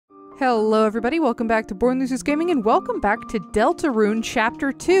Hello everybody, welcome back to Born Losers Gaming and welcome back to Deltarune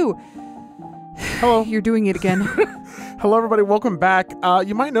Chapter 2. Hello. You're doing it again. Hello everybody, welcome back.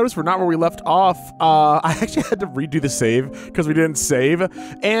 You might notice we're not where we left off. I actually had to redo the save because we didn't save.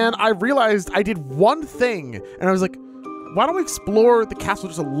 And I realized I did one thing and I was like, why don't we explore the castle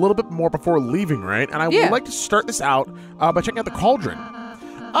just a little bit more before leaving, right? And I would like to start this out by checking out the cauldron.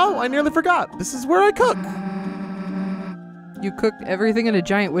 Oh, I nearly forgot. This is where I cook. You cook everything in a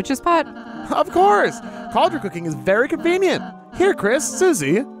giant witch's pot? Of course. Cauldron cooking is very convenient. Here, Chris,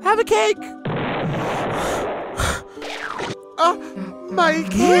 Susie, have a cake. My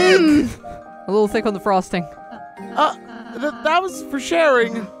cake. A little thick on the frosting. That was for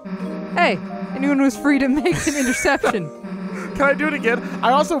sharing. Hey, anyone was free to make an interception. Can I do it again?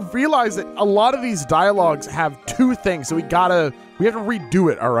 I also realized that a lot of these dialogues have two things, so we have to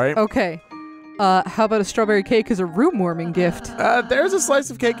redo it, all right? Okay. How about a strawberry cake as a room warming gift? There's a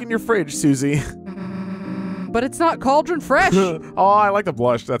slice of cake in your fridge, Susie. But it's not cauldron fresh. Oh, I like the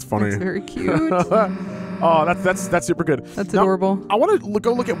blush. That's funny. That's very cute. Oh, that's super good. That's adorable. I want to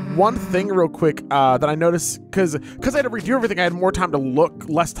go look at one thing real quick that I noticed because I had to redo everything. I had more time to look,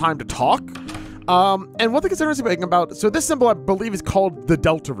 less time to talk. And one thing that's interesting about, so this symbol I believe is called the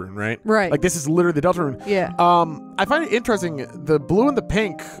Deltarune, right? Right. Like this is literally the Deltarune. Yeah. I find it interesting, the blue and the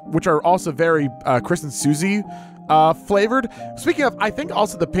pink, which are also very Chris and Susie flavored. Speaking of, I think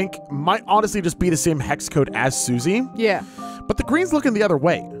also the pink might honestly just be the same hex code as Susie. Yeah. But the green's looking the other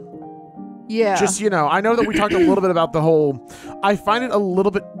way. Yeah. Just, you know, I know that we talked a little bit about the whole, I find it a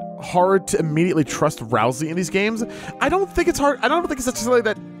little bit hard to immediately trust Rousey in these games. I don't think it's hard. I don't think it's necessarily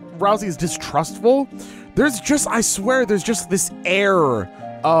that Rousey is distrustful. There's just, I swear, there's just this air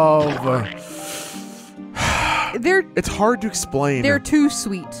of, it's hard to explain. They're too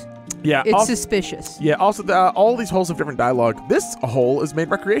sweet. Yeah. It's suspicious. Yeah, also, all these holes have different dialogue. This hole is made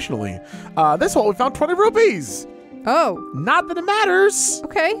recreationally. This hole, we found 20 rupees. Oh. Not that it matters.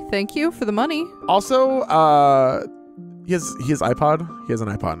 Okay, thank you for the money. Also, he has iPod. He has an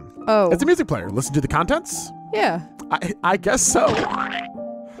iPod. Oh. It's a music player. Listen to the contents? Yeah. I guess so.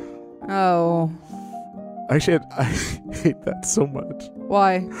 Oh. Actually, I hate that so much.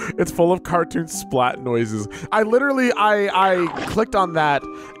 Why? It's full of cartoon splat noises. I literally, I clicked on that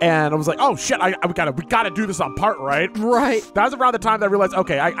and I was like, oh shit, we gotta do this on part, right? Right. That was around the time that I realized,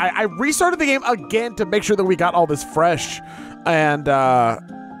 okay, I restarted the game again to make sure that we got all this fresh. And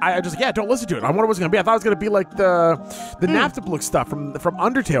I just, yeah, don't listen to it. I wonder what it's gonna be. I thought it was gonna be like the Naftablook stuff from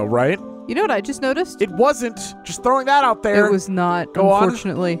Undertale, right? You know what I just noticed? It wasn't. Just throwing that out there. It was not, Go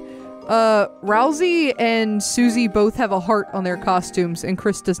unfortunately. Rousey and Susie both have a heart on their costumes, and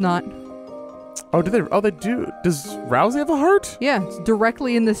Chris does not. Oh, do they? Oh, they do. Does Rousey have a heart? Yeah, it's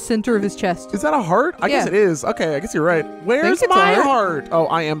directly in the center of his chest. Is that a heart? I guess it is. Okay, I guess you're right. Where's my heart? Oh,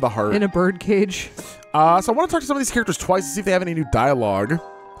 I am the heart. In a bird cage. So I want to talk to some of these characters twice to see if they have any new dialogue.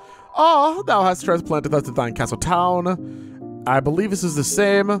 Oh, thou hast transplanted us to thine castle town. I believe this is the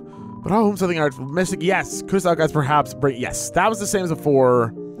same, but oh, something art missing. Yes, couldst thou guys perhaps bring? Yes, that was the same as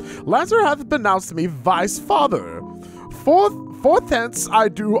before. Lancer hath denounced to me vice father. Forth hence I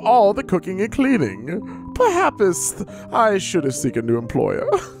do all the cooking and cleaning. Perhaps I should seek a new employer.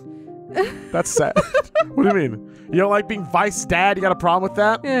 That's sad. What do you mean? You don't like being vice dad? You got a problem with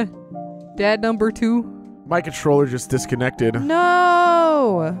that? Yeah. Dad number 2. My controller just disconnected.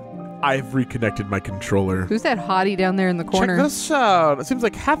 No. I've reconnected my controller. Who's that hottie down there in the corner? Check this out. It seems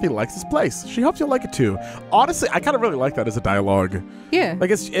like Hathy likes this place. She hopes you'll like it too. Honestly, I kind of really like that as a dialogue. Yeah. Like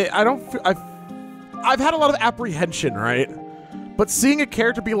I've had a lot of apprehension, right? But seeing a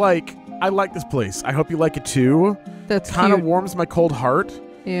character be like, I like this place. I hope you like it too. That's kind of warms my cold heart.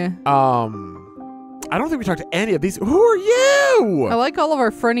 Yeah. I don't think we talked to any of these. Who are you? I like all of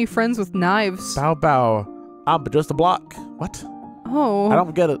our friendly friends with knives. Bow bow. I'm just a block. What? Oh. I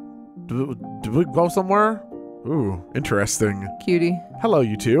don't get it. Do we go somewhere? Ooh, interesting. Cutie. Hello,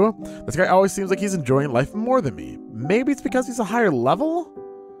 you two. This guy always seems like he's enjoying life more than me. Maybe it's because he's a higher level?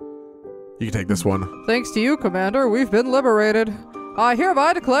 You can take this one. Thanks to you, Commander, we've been liberated. I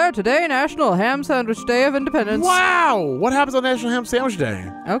hereby declare today National Ham Sandwich Day of Independence. Wow! What happens on National Ham Sandwich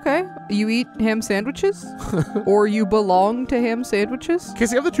Day? Okay. You eat ham sandwiches? Or you belong to ham sandwiches?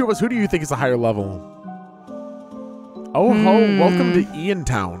 Casey, of the two of us, who do you think is a higher level? Oh ho, welcome to Ian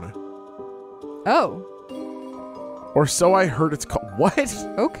Town. Oh. Or so I heard it's called. What?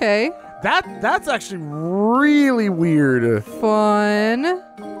 Okay. That's actually really weird. Fun.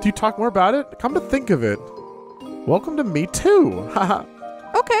 Do you talk more about it? Come to think of it. Welcome to me too. Haha.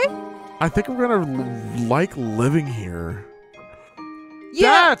 Okay. I think we're gonna like living here.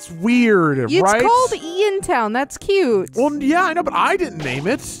 Yeah. That's weird, right? It's called Ian Town. That's cute. Well, yeah, I know, but I didn't name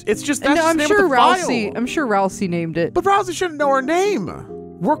it. It's just that's no, just I'm the name sure of the Rousey. file. I'm sure Rousey named it. But Rousey shouldn't know our name.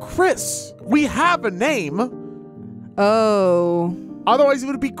 We're Chris. We have a name. Oh. Otherwise, it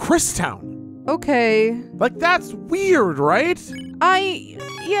would be Christown. Okay. Like, that's weird, right?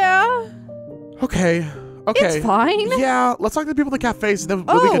 Yeah. Okay. It's fine. Yeah, let's talk to the people in the cafes. Then we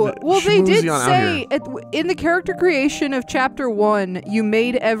Oh, can well, they did schmoozy on out say here. in the character creation of Chapter 1, you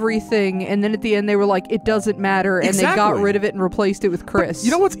made everything, and then at the end they were like, it doesn't matter, and they got rid of it and replaced it with Chris. But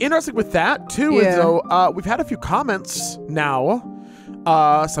you know what's interesting with that, too, is though, we've had a few comments now.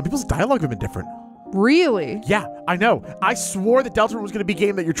 Some people's dialogue have been different. Really? Yeah, I know. I swore that Deltarune was going to be a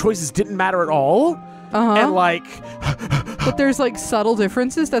game that your choices didn't matter at all. And like... But there's like subtle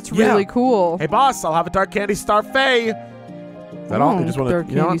differences. That's really cool. Hey, boss, I'll have a dark candy starfait. Is that all? You just want dark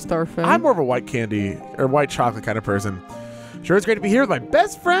candy starfait. I'm more of a white candy or white chocolate kind of person. Sure, it's great to be here with my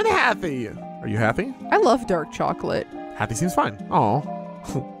best friend, Hathy. Are you happy? I love dark chocolate. Hathy seems fine. Aw.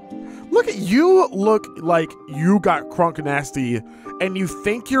 Look at you. Look like you got crunk nasty, and you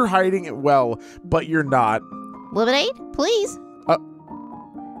think you're hiding it well, but you're not. Lemonade, please.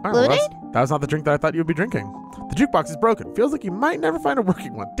 Well, that was not the drink that I thought you would be drinking. The jukebox is broken. Feels like you might never find a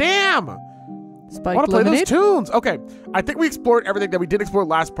working one. Damn! Spiked want to play lemonade? those tunes. Okay, I think we explored everything that we did explore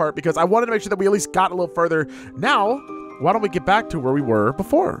last part because I wanted to make sure that we at least got a little further. Now, why don't we get back to where we were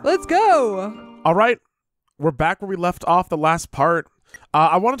before? Let's go! All right, we're back where we left off the last part.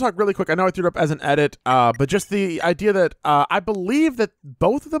 I want to talk really quick. I know I threw it up as an edit, but just the idea that I believe that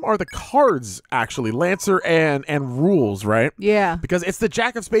both of them are the cards, actually, Lancer and Rules, right? Yeah. Because it's the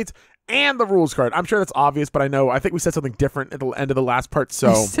Jack of Spades and the Rules card. I'm sure that's obvious, but I think we said something different at the end of the last part,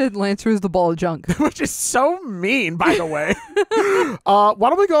 so... I said Lancer is the ball of junk. Which is so mean, by the way. Why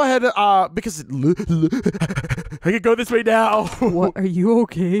don't we go ahead, because... I can go this way now. What? Are you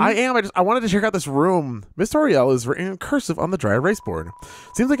okay? I am. I wanted to check out this room. Miss Toriel is written in cursive on the dry erase board.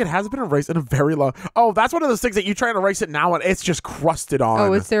 Seems like it hasn't been erased in a very long... Oh, that's one of those things that you try and erase it now and it's just crusted on.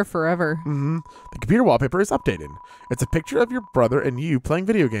 Oh, it's there forever. Mm-hmm. The computer wallpaper is updated. It's a picture of your brother and you playing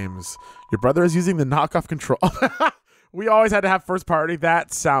video games. Your brother is using the knockoff control. We always had to have first party.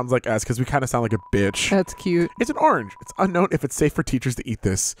 That sounds like us because we kind of sound like a bitch. That's cute. It's an orange. It's unknown if it's safe for teachers to eat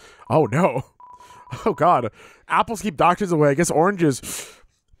this. Oh, no. Oh, God. Apples keep doctors away. I guess oranges.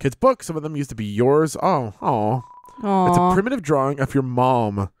 Kids' book. Some of them used to be yours. Oh. It's a primitive drawing of your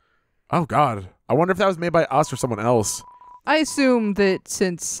mom. Oh, God. I wonder if that was made by us or someone else. I assume that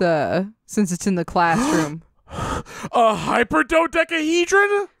since it's in the classroom. A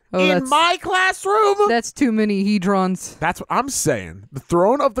hyperdodecahedron? In my classroom? That's too many hedrons. That's what I'm saying. The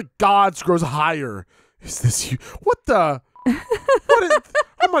throne of the gods grows higher. Is this you? What the?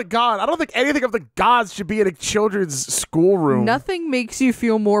 Oh my God. I don't think anything of the gods should be in a children's schoolroom. Nothing makes you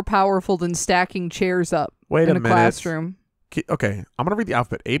feel more powerful than stacking chairs up in a classroom. Okay, I'm going to read the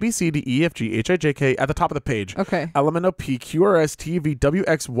alphabet. A, B, C, D, E, F, G, H, I, J, K at the top of the page. Okay. L, M, N, O, P, Q, R, S, T, V, W,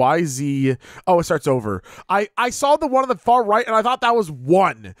 X, Y, Z. Oh, it starts over. I saw the one on the far right, and I thought that was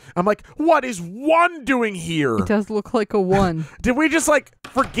 1. I'm like, what is 1 doing here? It does look like a 1. Did we just, like,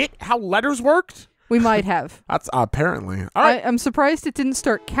 forget how letters worked? We might have. That's apparently. All right. I'm surprised it didn't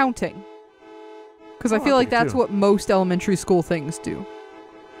start counting. Because I feel like that's what most elementary school things do.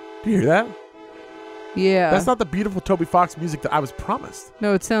 Do you hear that? Yeah. That's not the beautiful Toby Fox music that I was promised.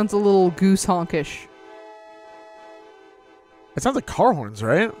 No, it sounds a little goose honkish. It sounds like car horns,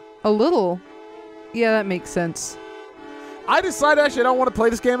 right? A little. Yeah, that makes sense. I decided actually I don't want to play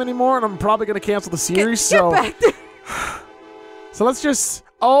this game anymore, and I'm probably going to cancel the series. Get back there. So let's just...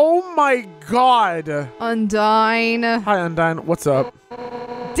 Oh my God. Undine. Hi, Undine. What's up?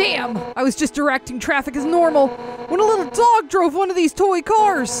 Damn! I was just directing traffic as normal when a little dog drove one of these toy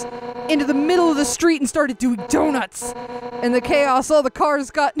cars into the middle of the street and started doing donuts. And the chaos, all the cars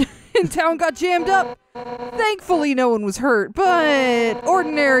in town got jammed up. Thankfully, no one was hurt, but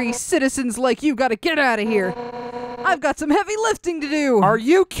ordinary citizens like you gotta get out of here. I've got some heavy lifting to do. Are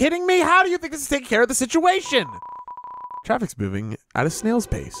you kidding me? How do you think this is taking care of the situation? Traffic's moving at a snail's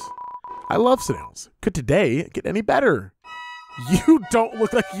pace. I love snails. Could today get any better? You don't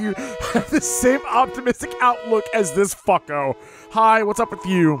look like you have the same optimistic outlook as this fucko. Hi, what's up with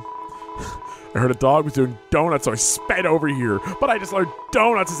you? I heard a dog was doing donuts, so I sped over here. But I just learned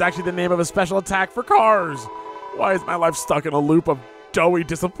donuts is actually the name of a special attack for cars. Why is my life stuck in a loop of doughy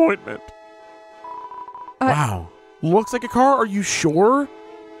disappointment? Wow. Looks like a car? Are you sure?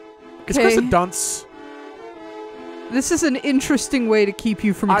 Is Chris a dunce? This is an interesting way to keep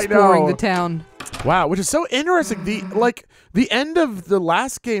you from exploring the town. Wow, which is so interesting. The end of the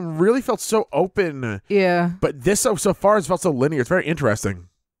last game really felt so open. Yeah. But this so far has felt so linear. It's very interesting.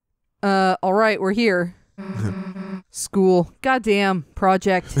 All right, we're here. School. Goddamn.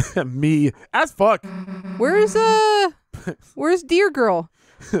 Project. Me as fuck. Where's Dear Girl?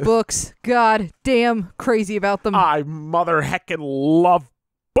 Books. God damn crazy about them. I mother heckin' love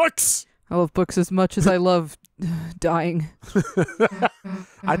books. I love books as much as I love dying.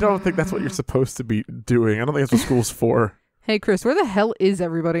 I don't think that's what you're supposed to be doing. I don't think that's what school's for. Hey, Chris, where the hell is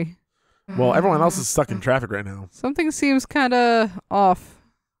everybody? Well, everyone else is stuck in traffic right now. Something seems kind of off.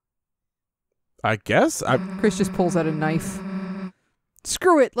 I guess. Chris just pulls out a knife.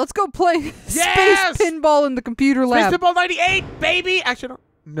 Screw it. Let's go play Yes! space pinball in the computer lab. Space Pinball 98, baby! Actually,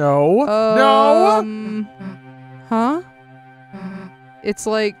 no. No! Huh? It's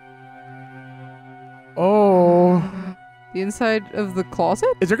like Oh. the inside of the closet?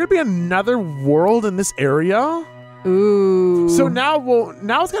 Is there going to be another world in this area? Ooh. So now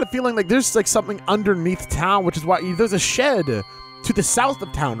it's got a feeling like there's like something underneath town, which is why there's a shed to the south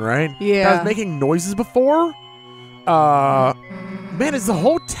of town, right? Yeah. That was making noises before. Man, is the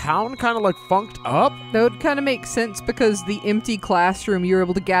whole town kind of like funked up? That would kind of make sense because the empty classroom, you were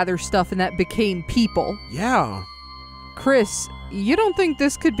able to gather stuff and that became people. Yeah. Chris, you don't think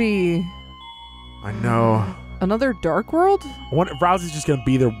this could be I know. another dark world? I wonder if Rousey's just going to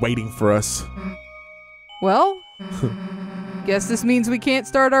be there waiting for us. Well, guess this means we can't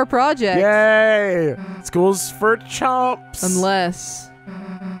start our project. Yay! School's for chumps. Unless,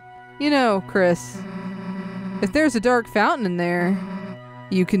 you know, Chris, if there's a dark fountain in there,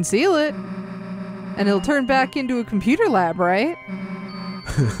 you can seal it, and it'll turn back into a computer lab, right?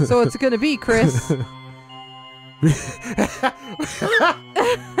 So what's it gonna be, Chris?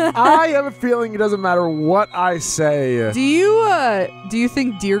 I have a feeling it doesn't matter what I say. Do you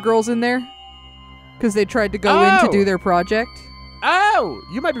think Dear Girl's in there? Because they tried to go in to do their project? Oh,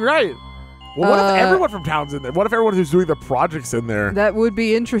 you might be right. Well, what if everyone from town's in there? What if everyone who's doing the project's in there? That would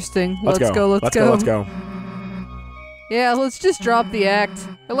be interesting. Let's go. Let's go. Yeah, let's just drop the act.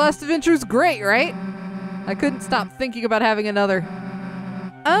 The last adventure was great, right? I couldn't stop thinking about having another.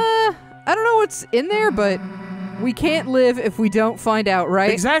 I don't know what's in there, but we can't live if we don't find out,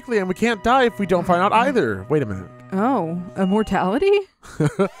 right? Exactly, and we can't die if we don't find out either. Wait a minute. Oh, immortality?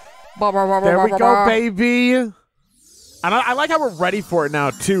 There we go, baby. And I like how we're ready for it now,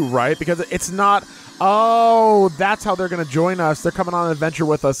 too, right? Because it's not, oh, that's how they're going to join us. They're coming on an adventure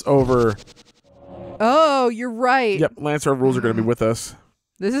with us over. Oh, you're right. Yep, Lancer rules are going to be with us.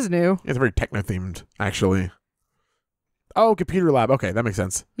 This is new. It's very techno-themed, actually. Oh, computer lab. Okay, that makes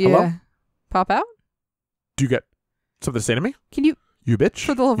sense. Yeah. Hello? Pop out? Do you get something to say to me? Can you? You bitch?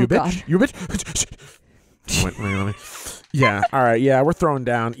 For the love you of bitch? God. You bitch? Wait, let me. Yeah, all right. Yeah, we're throwing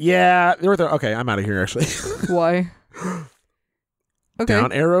down. Yeah, okay, I'm out of here, actually. Why? Okay.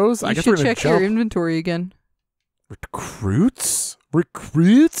 Down arrows? I guess we're should going to check jump. your inventory again. Recruits?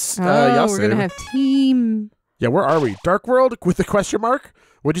 Oh, y'all we're going to have team. Yeah, where are we? Dark World with the question mark?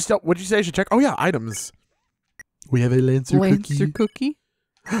 What'd you say I should check? Oh, yeah, items. We have a Lancer cookie.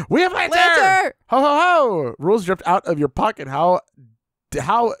 We have Lancer! Lancer! Ho, ho, ho! Rules dripped out of your pocket. How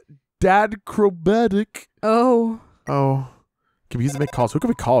dad chromatic. Oh. Oh. Can we use it to make calls? Who can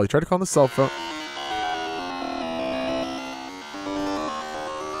we call? He tried to call on the cell phone.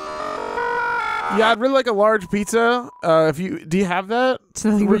 Yeah, I'd really like a large pizza. Do you have that? It's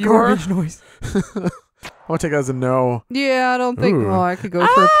nothing Where but you are? garbage noise. I want to take that as a no. Yeah, I don't think. Ooh. Oh, I could go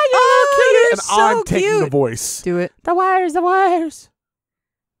for. You're you're and so I'm taking cute. the voice. Do it. The wires.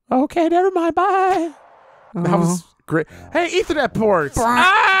 Okay, never mind. Bye. Oh. That was great. Hey, Ethernet ports.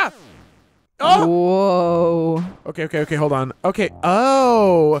 Ah! Oh. Whoa. Okay. Hold on. Okay.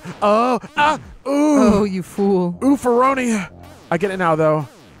 Ooh. Oh, you fool. Ooh, Ferroni. I get it now, though.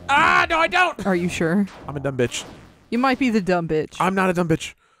 Ah, no, I don't. Are you sure? I'm a dumb bitch. You might be the dumb bitch. I'm not a dumb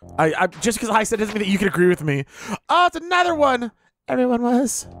bitch. I just because I said doesn't mean that you can agree with me. Oh, it's another one. Everyone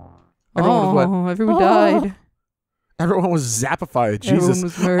was. Everyone was what? Everyone died. Everyone was zappified. Jesus. Everyone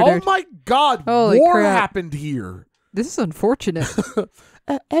was murdered. Oh my God. Holy War crap. happened here. This is unfortunate.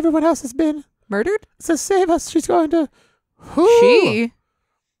 Everyone else has been Murdered? to save us. She's going to. She?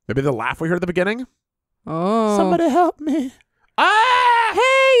 Maybe the laugh we heard at the beginning. Oh. Somebody help me. Ah! Hey,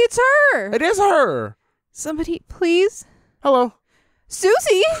 it's her. It is her. Somebody, please. Hello.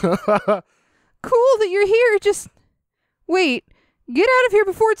 Susie? Cool that you're here. Just wait. Get out of here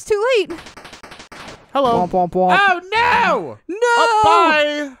before it's too late. Hello. Womp, womp, womp. Oh, no. No!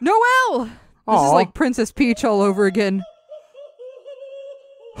 Bye. Noelle! This is Aw. like Princess Peach all over again.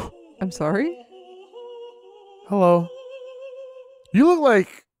 I'm sorry? Hello. You look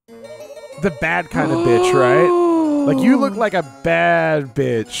like The bad kind of bitch, right? Like, you look like a bad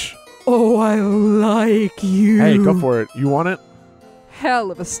bitch. Oh, I like you. Hey, go for it. You want it? Hell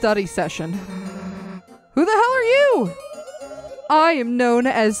of a study session. Who the hell are you? I am known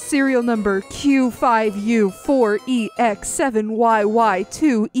as serial number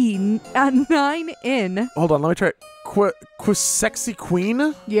Q5U4EX7YY2E9N. Hold on, let me try. Sexy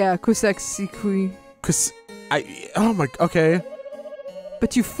Queen? Yeah, Kusexy Queen. Oh my, okay.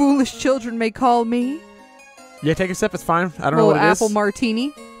 But you foolish children may call me. Yeah, take a sip, it's fine. I don't know what it is. Apple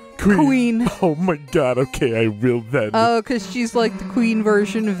martini. Queen. Oh my god, okay, I will then. Oh, because she's like the queen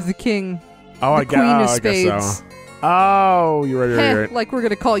version of the king. Oh, the queen of spades. I guess so. Oh, you're right, you're right. Like we're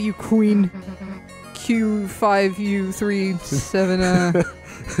gonna call you Queen.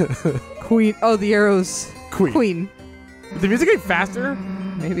 Q5U37 Queen. Oh, the arrows. Queen. The music getting faster?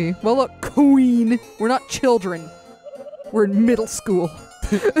 Maybe. Well, look, Queen. We're not children. We're in middle school.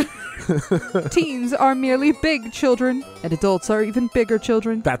 Teens are merely big children, and adults are even bigger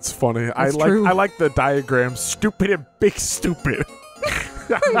children. That's funny. That's true. I like the diagram. Stupid and big stupid.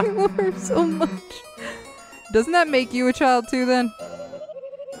 I love her so much. Doesn't that make you a child too, then?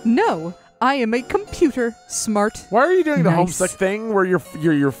 No, I am a computer smart. Why are you doing the homesick thing where your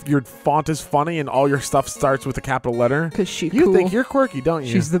font is funny and all your stuff starts with a capital letter? Because she's You cool. think you're quirky, don't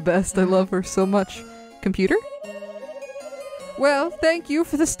you? She's the best. I love her so much. Computer? Well, thank you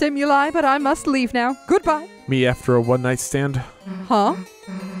for the stimuli, but I must leave now. Goodbye. Me after a one-night stand? Huh?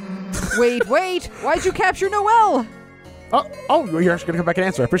 Wait. Why'd you capture Noelle? Oh, you're actually going to come back and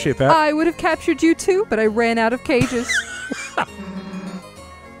answer. I appreciate that. I would have captured you too, but I ran out of cages.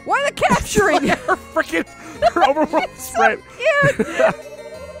 Why the capturing? Her overworld sprite. Cute.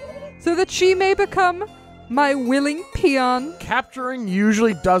 So that she may become my willing peon. Capturing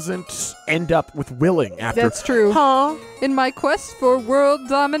usually doesn't end up with willing after. That's true. Huh? In my quest for world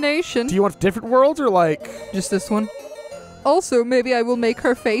domination. Do you want different worlds or like... Just this one? Also, maybe I will make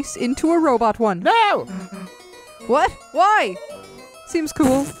her face into a robot one. No! What? Why? Seems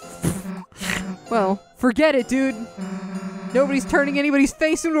cool. Well, forget it, dude. Nobody's turning anybody's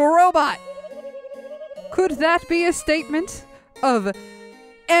face into a robot. Could that be a statement of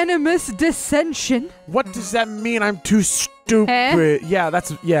animus dissension? What does that mean? I'm too stupid.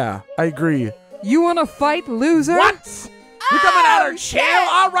 Yeah, I agree. You wanna fight, loser? What? You're coming at her, chill?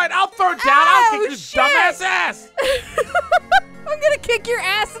 All right, I'll throw it down. I'll kick your dumbass ass. I'm gonna kick your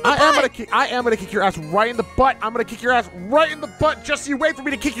ass in the butt. I am gonna kick your ass right in the butt. I'm gonna kick your ass right in the butt. Just you wait for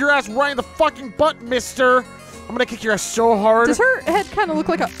me to kick your ass right in the fucking butt, mister. I'm gonna kick your ass so hard. Does her head kind of look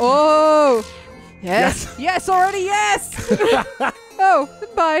like a... Oh. Yes. Yes, already, yes. Oh,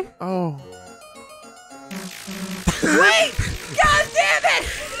 goodbye. Oh. Wait! God damn it!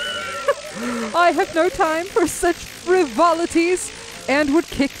 I have no time for such frivolities and would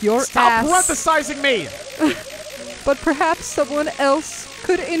kick your ass. Stop parenthesizing me! But perhaps someone else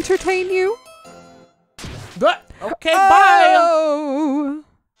could entertain you? Okay, bye! Oh!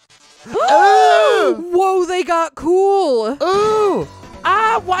 Ooh! Whoa, they got cool! Ooh!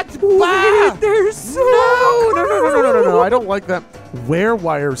 Ah, what? Wait, they're so No, I don't like that. Wear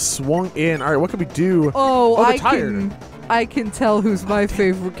wire swung in. All right, what can we do? Oh, they're tired. I can tell who's my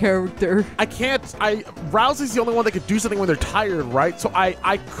favorite character. I can't. Rousey's the only one that could do something when they're tired, right? So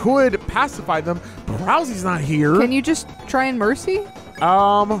I could pacify them, but Rousey's not here. Can you just try and mercy?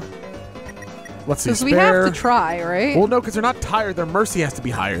 Let's see. Because we have to try, right? Well, no, because they're not tired. Their mercy has to be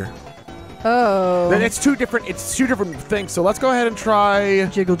higher. Oh. Then it's two different things. So let's go ahead and try.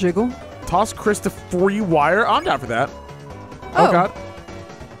 Jiggle, jiggle. Toss Chris to free wire. I'm down for that. Oh god.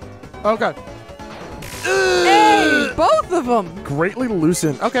 Oh god. Hey, both of them. Greatly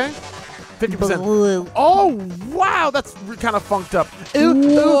loosened. Okay. 50%. Oh, wow. That's kind of funked up.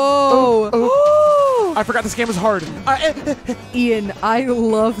 Whoa. I forgot this game was hard. Ian, I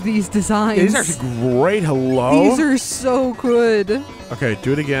love these designs. Yeah, these are actually great. Hello. These are so good. Okay,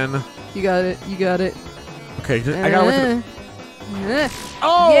 do it again. You got it. You got it. Okay, I got it.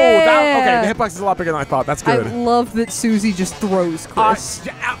 Oh, yeah. Okay, the hitbox is a lot bigger than I thought. That's good. I love that Susie just throws Chris.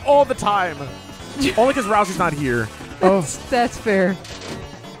 All the time. Only because Rousey's not here. That's fair.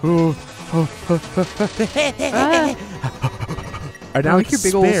 Alright, now I like your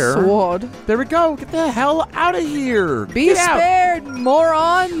big old sword. There we go. Get the hell out of here. Be spared,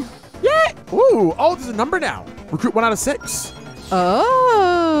 moron. Yeah. Ooh. Oh, there's a number now. Recruit 1 out of 6.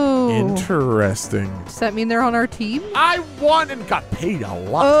 Oh. Interesting. Does that mean they're on our team? I won and got paid a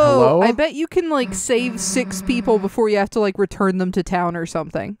lot. Oh, hello? I bet you can like save 6 people before you have to like return them to town or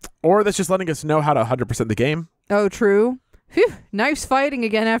something. Or that's just letting us know how to 100% the game. Oh, true. Phew, nice fighting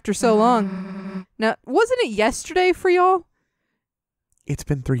again after so long. Now, wasn't it yesterday for y'all? It's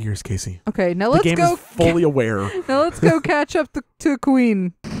been 3 years, Casey. Okay, now The let's game go. is fully aware. Now let's go catch up to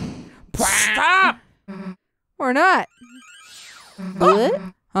Queen. Stop! Or not. What?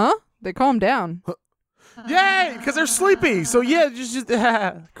 Huh? They calmed down. Yay! Because they're sleepy. So yeah, just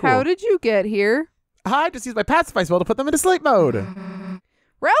cool. How did you get here? I just used my pacify spell to put them into sleep mode.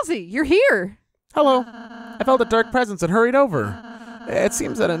 Rousey, you're here. Hello. I felt a dark presence and hurried over. It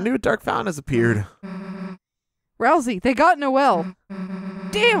seems that a new dark fountain has appeared. Rousey, they got Noelle.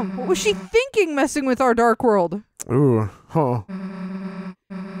 Damn, what was she thinking messing with our dark world? Ooh, huh.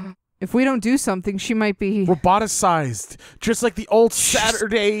 If we don't do something, she might be... Roboticized, just like the old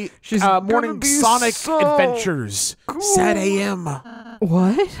Saturday morning Sonic adventures. Cool. Sad AM.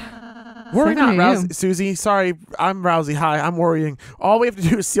 What? Worry 7 not, a.m. Rousey. Susie, sorry, I'm Rousey. Hi, I'm worrying. All we have to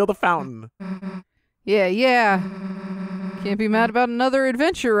do is seal the fountain. Yeah. Can't be mad about another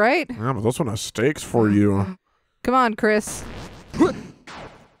adventure, right? Yeah, but this one has stakes for you. Come on, Chris.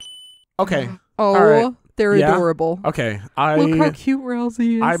 Okay. Oh, all right. They're Yeah? adorable. Okay. Look how cute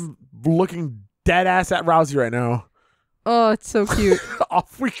Rousey is. I'm looking dead ass at Rousey right now. Oh, it's so cute.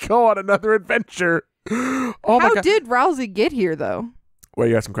 Off we go on another adventure. Oh my How god. did Rousey get here, though? Wait,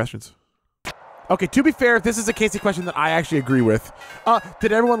 you have some questions. Okay, to be fair, this is a Casey question that I actually agree with.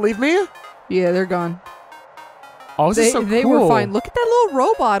 Did everyone leave me? Yeah, they're gone. Oh, this is so cool. They were fine. Look at that little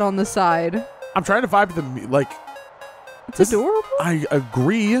robot on the side. I'm trying to vibe to the like. It's adorable. I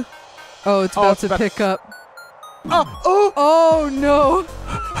agree. Oh, it's about to pick up. Oh! Oh, no.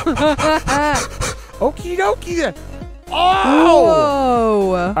 Okie dokie then. Oh!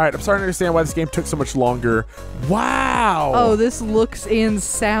 Whoa. All right, I'm starting to understand why this game took so much longer. Wow. Oh, this looks and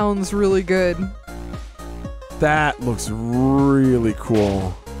sounds really good. That looks really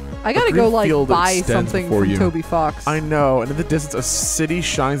cool. I gotta The go, green like, field buy extends something before from you. Toby Fox. I know, and in the distance, a city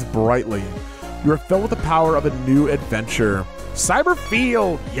shines brightly. You are filled with the power of a new adventure.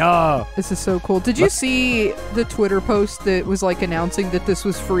 Cyberfield, yeah. This is so cool. Did you see the Twitter post that was, like, announcing that this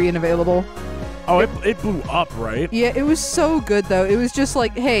was free and available? Oh, it blew up, right? Yeah, it was so good, though. It was just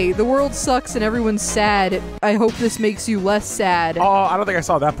like, hey, the world sucks and everyone's sad. I hope this makes you less sad. Oh, I don't think I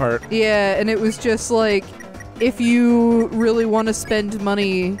saw that part. Yeah, and it was just like, if you really want to spend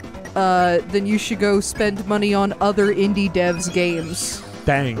money, then you should go spend money on other indie devs' games.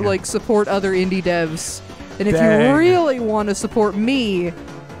 Dang. Like, support other indie devs. And if Dang. you really want to support me,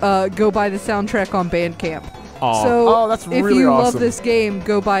 go buy the soundtrack on Bandcamp. Aw. So, that's if really you awesome. love this game,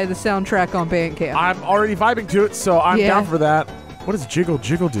 go buy the soundtrack on Bandcamp. I'm already vibing to it, so I'm Yeah. down for that. What does Jiggle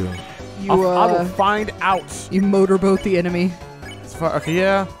Jiggle do? You, I will find out. you motorboat the enemy. Okay,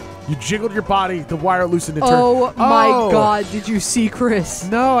 yeah. You jiggled your body, the wire loosened and turned. Oh my god, did you see Chris?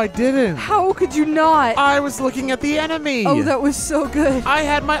 No, I didn't. How could you not? I was looking at the enemy. Oh, that was so good. I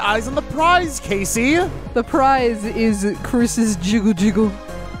had my eyes on the prize, Casey. The prize is Chris's Jiggle Jiggle.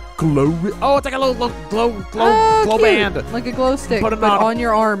 Glow. Oh, it's like a little glow Cute. band. Like a glow stick, Put it but on. on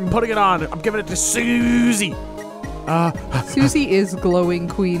your arm. Putting it on. I'm giving it to Susie. Susie is glowing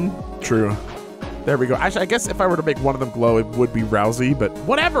queen. True. There we go. Actually, I guess if I were to make one of them glow, it would be Rousey, but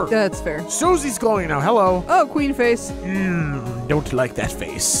whatever. That's fair. Susie's glowing now. Hello. Oh, queen face. Don't like that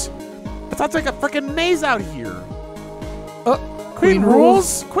face. It sounds like a freaking maze out here. Queen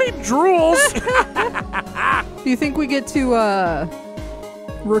rules. Queen drools. Do you think we get to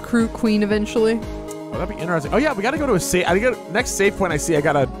recruit queen eventually? Oh, that'd be interesting. Oh yeah, we gotta go to a save. Next save point I see, I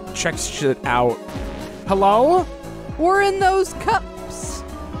gotta check shit out. Hello? We're in those cups.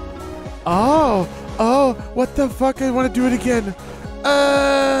 Oh, what the fuck? I want to do it again.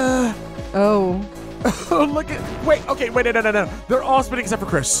 Oh. Look at. Wait. Okay. Wait. No. They're all spinning except for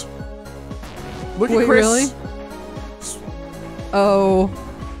Chris. Look at Wait, Chris. really? Oh.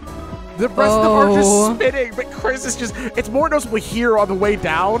 The rest of them are Oh. just spinning, but Chris is just. It's more noticeable here on the way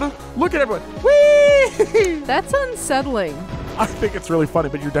down. Look at everyone. Whee! That's unsettling. I think it's really funny,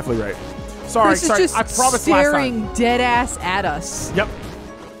 but you're definitely right. Sorry. Chris is just I promised staring last dead ass at us. time. Yep.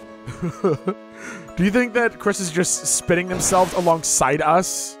 Do you think that Chris is just spinning themselves alongside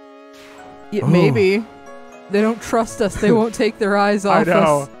us? Yeah, maybe. They don't trust us. They won't take their eyes off I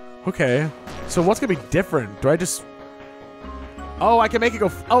know. us. Okay. So what's gonna be different? Do I just? Oh, I can make it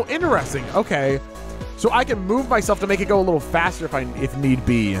go. Oh, interesting. Okay. So I can move myself to make it go a little faster if need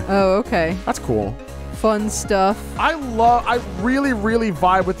be. Oh, okay. That's cool. Fun stuff. I really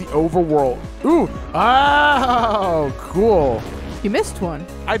vibe with the overworld. Ooh. Oh, cool. You missed one.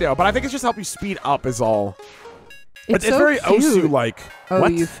 I know, but I think it's just help you speed up is all. It's It's so very cute. Osu-like. Oh,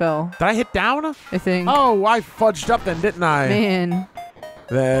 What? you fell. Did I hit down? I think. Oh, I fudged up then, didn't I? Man.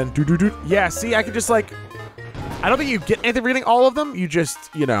 Then do. Yeah, see, I could just like. I don't think you get anything reading all of them. You just,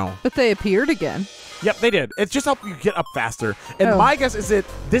 But they appeared again. Yep, they did. It's just helping you get up faster. And my guess is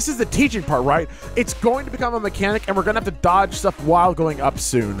this is the teaching part, right? It's going to become a mechanic, and we're going to have to dodge stuff while going up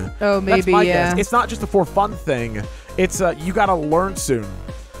soon. Oh, maybe, That's my guess. It's not just a for fun thing. It's you got to learn soon.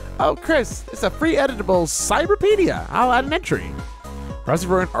 Oh, Chris, it's a free editable Cyberpedia. I'll add an entry. Rousey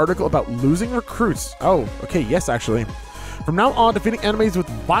wrote an article about losing recruits. Oh, okay, yes, actually. From now on, defeating enemies with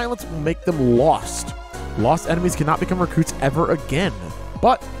violence will make them lost. Lost enemies cannot become recruits ever again.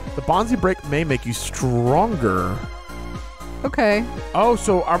 But the bonds you break may make you stronger. Okay. Oh,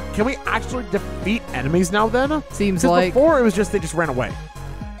 so can we actually defeat enemies now then? Seems like. Before it was just they just ran away.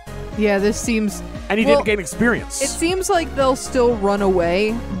 Yeah, this seems... And you didn't gain experience. It seems like they'll still run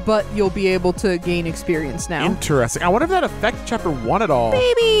away, but you'll be able to gain experience now. Interesting. I wonder if that affects Chapter 1 at all.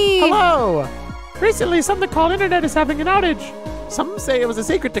 Baby! Hello! Recently, something called Internet is having an outage. Some say it was a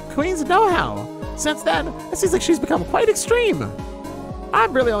secret to Queen's know-how. Since then, it seems like she's become quite extreme.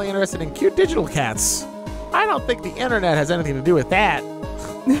 I'm really only interested in cute digital cats. I don't think the Internet has anything to do with that.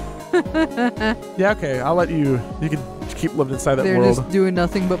 Yeah, okay, I'll let you. You can keep living inside that world. They're just doing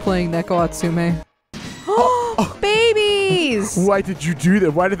nothing but playing Neko Atsume. Babies! Why did you do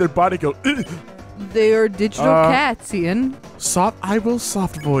that? Why did their body go? They are digital cats, Ian. I will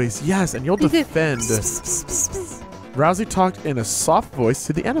soft voice, yes, and you'll defend. Rousey talked in a soft voice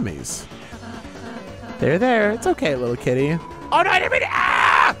to the enemies. There. It's okay, little kitty. Oh no, I didn't mean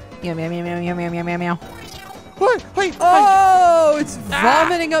ah! Meow, meow, meow, meow, meow, meow, meow, meow. What? Wait. Oh, it's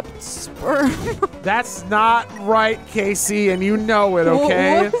vomiting up sperm. That's not right, Casey, and you know it,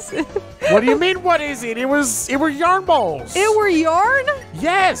 okay? What was it? What do you mean, what is it? It were yarn balls. It were yarn?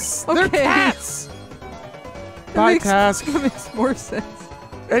 Yes, they're Okay. cats. Bye, Task. That makes more sense.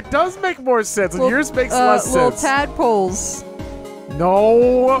 It does make more sense, and yours makes less little sense. tadpoles.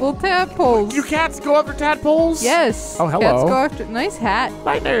 No. Little tadpoles. You cats go after tadpoles? Yes. Oh, hello. Cats go after. Nice hat.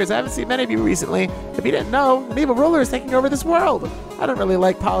 Lightners, I haven't seen many of you recently. If you didn't know, an evil ruler is taking over this world. I don't really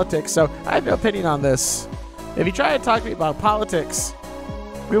like politics, so I have no opinion on this. If you try to talk to me about politics,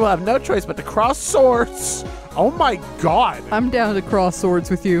 we will have no choice but to cross swords. Oh my god. I'm down to cross swords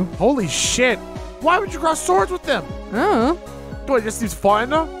with you. Holy shit. Why would you cross swords with them? Oh. Do it just seems fun?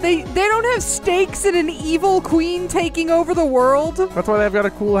 They don't have stakes in an evil queen taking over the world. That's why they've got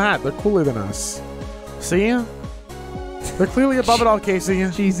a cool hat. They're cooler than us. See? They're clearly above it all, Casey.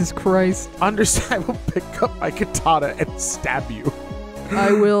 Jesus Christ. Understand, I will pick up my katana and stab you.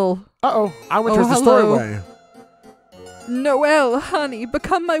 I will. Uh-oh. I went Oh, towards the hello. story way. Noelle, honey,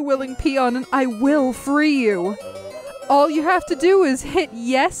 become my willing peon and I will free you. All you have to do is hit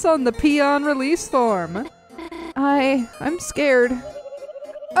yes on the peon release form. I'm scared.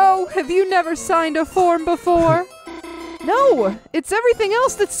 Oh, have you never signed a form before? No, it's everything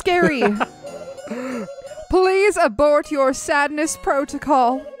else that's scary. Please abort your sadness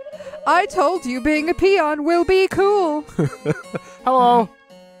protocol. I told you being a peon will be cool. Hello.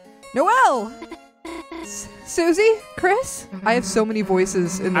 Noelle! Susie? Chris? I have so many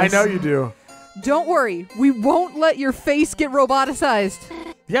voices in this. I know you do. Don't worry, we won't let your face get roboticized.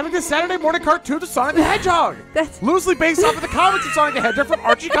 Yeah, like the Saturday morning cartoon of Sonic the Hedgehog. That's Loosely based off of the comics of Sonic the Hedgehog from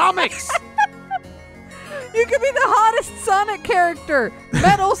Archie Comics. You could be the hottest Sonic character,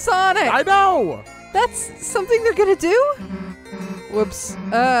 Metal Sonic. I know. That's something they're gonna do? Whoops.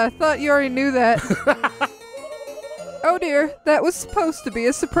 I thought you already knew that. Oh dear, that was supposed to be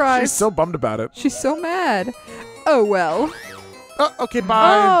a surprise. She's so bummed about it. She's so mad. Oh well. Okay,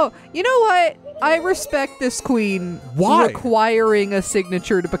 bye. Oh, you know what? I respect this queen Why? requiring a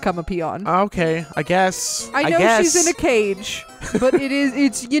signature to become a peon. Okay, I guess. I know she's in a cage, but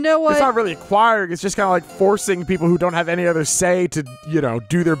it's you know what? It's not really acquiring. It's just kind of like forcing people who don't have any other say to,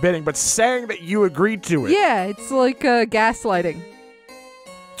 do their bidding, but saying that you agreed to it. Yeah, it's like gaslighting.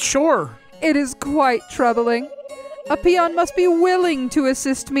 Sure. It is quite troubling. A peon must be willing to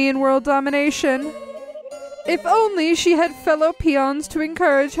assist me in world domination. If only she had fellow peons to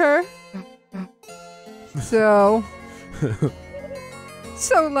encourage her. So,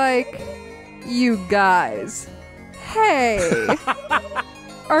 like, you guys. Hey,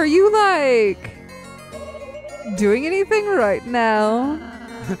 are you, like, doing anything right now?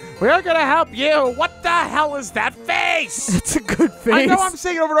 We're gonna help you. What the hell is that face? It's a good face. I know I'm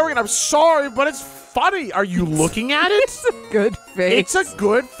saying it over and over again. I'm sorry, but it's funny. Are you looking at it? It's a good face. It's a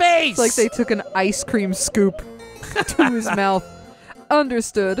good face. It's like they took an ice cream scoop to his mouth.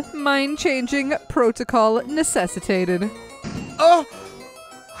 Understood. Mind-changing protocol necessitated.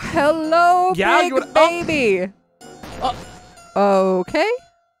 Hello, Yeah, big baby. Okay.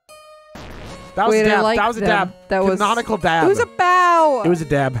 That was Wait, a dab. I like That was a them. dab. That was Canonical dab. It was a bow. It was a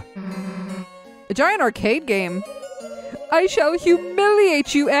dab. A giant arcade game. I shall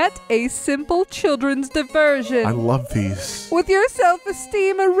humiliate you at a simple children's diversion. I love these. With your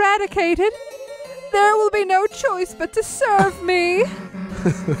self-esteem eradicated, there will be no choice but to serve me.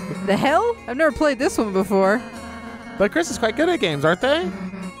 The hell? I've never played this one before. But Chris is quite good at games, aren't they?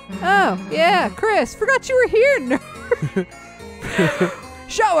 Oh, yeah, Chris. Forgot you were here, nerd.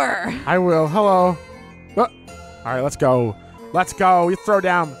 Shower. I will. Hello. Oh. All right, let's go. Let's go. You throw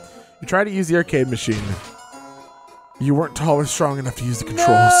down. You try to use the arcade machine. You weren't tall or strong enough to use the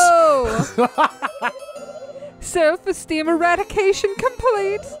controls. No. Self-esteem eradication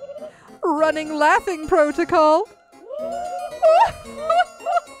complete. Running laughing protocol.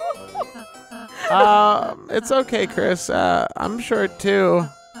 It's okay, Chris. I'm sure too.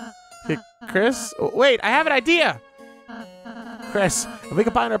 Hey, Chris? Wait, I have an idea. Chris, if we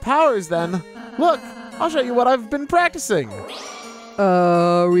combine our powers then, look, I'll show you what I've been practicing.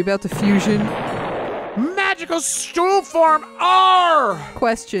 Are we about to fusion? Magical stool form R!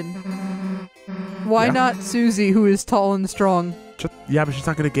 Question. Why Yeah. not Susie, who is tall and strong? Yeah, but she's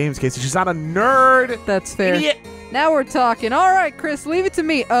not good at games, Casey. She's not a nerd. That's fair. Idiot. Now we're talking. All right, Chris, leave it to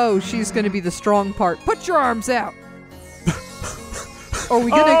me. Oh, she's going to be the strong part. Put your arms out. Are we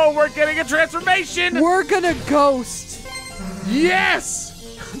gonna? Oh, we're getting a transformation! We're gonna ghost.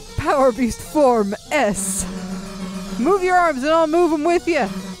 Yes! Power Beast form S. Move your arms and I'll move them with you.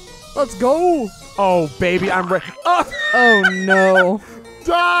 Let's go. Oh, baby, I'm ready. Oh, Oh no.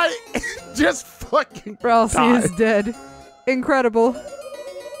 die! Just fucking Ralsei die. is dead. Incredible.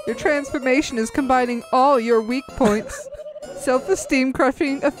 Your transformation is combining all your weak points. Self-esteem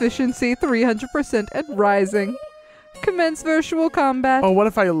crushing efficiency 300% and rising. Commence virtual combat. Oh, what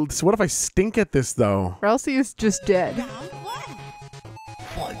if I stink at this though? Ralsei is just dead.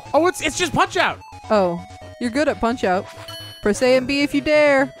 Oh, it's just Punch Out. Oh, you're good at Punch Out. Press A and B if you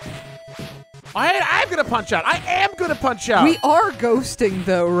dare. I'm gonna Punch Out. I am gonna Punch Out. We are ghosting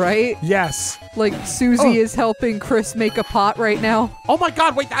though, right? Yes. Like Susie is helping Chris make a pot right now. Oh my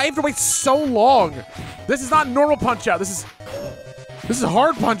God! Wait, I have to wait so long. This is not normal Punch Out. This is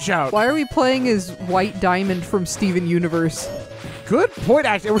hard Punch Out. Why are we playing as White Diamond from Steven Universe? Good point,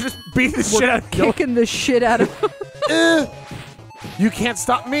 actually. We're just beating the shit out of you. Kicking the shit out of him. You can't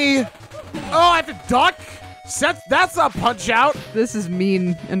stop me. Oh, I have to duck. That's a Punch Out. This is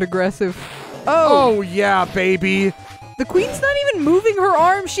mean and aggressive. Oh, Oh yeah, baby. the queen's not even moving her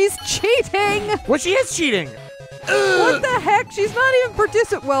arm. She's cheating. Well, she is cheating. What the heck? She's not even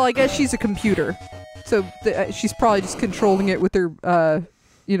participating. Well, I guess she's a computer. So she's probably just controlling it with her,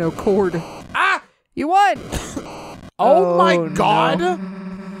 cord. Ah! You won. Oh, my no. God.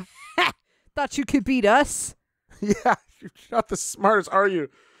 Thought you could beat us, Yeah, you're not the smartest, are you?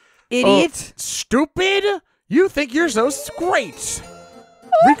 idiot. Stupid? You think you're so great.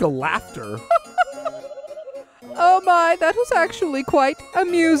 Rika laughter. Oh my, that was actually quite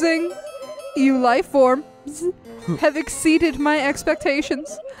amusing. You life forms have exceeded my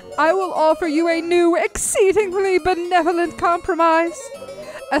expectations. I will offer you a new, exceedingly benevolent compromise.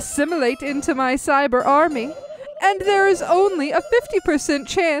 Assimilate into my cyber army, and there is only a 50%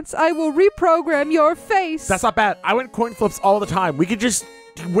 chance I will reprogram your face. That's not bad. I win coin flips all the time. We could just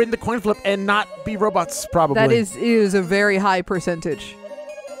win the coin flip and not be robots, probably. That is a very high percentage.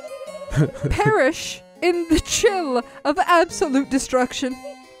 Perish in the chill of absolute destruction,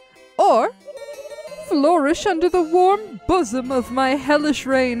 or flourish under the warm bosom of my hellish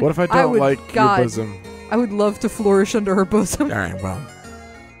reign. What if I don't like your bosom? I would love to flourish under her bosom. All right, well.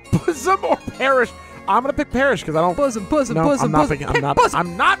 Bosom or perish? I'm gonna pick perish because I don't. Bosom, bosom, No, bosom, I'm not bosom. picking. Pick I'm not. bosom.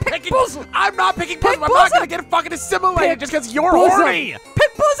 I'm not picking. bosom. I'm not picking Pick bosom. I'm not bosom. gonna get fucking assimilated Pick just because you're bosom. horny.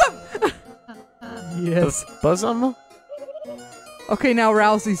 Pick bosom. Yes. Bosom. Okay, now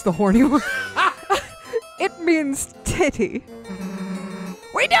Rousey's the horny one. It means titty.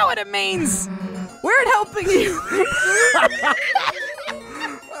 We know what it means. We're helping you.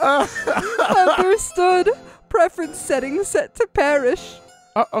 Understood. Preference setting set to perish.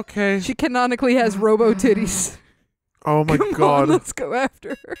 Okay. She canonically has robo titties. Oh my Come God. on, let's go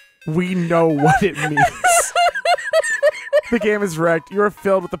after her. We know what it means. The game is wrecked. You are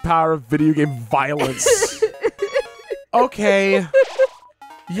filled with the power of video game violence. Okay.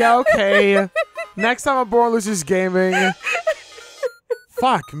 Yeah, okay. Next time on Born Losers Gaming.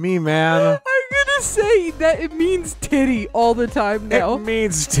 Fuck me, man. I'm gonna say that it means titty all the time now. It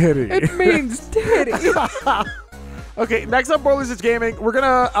means titty. It means titty. Okay, next on Born Losers Gaming, we're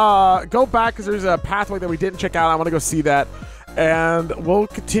gonna go back because there's a pathway that we didn't check out. I want to go see that. And we'll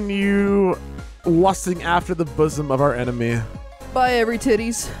continue lusting after the bosom of our enemy. Bye, every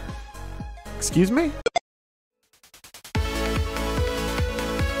titties. Excuse me?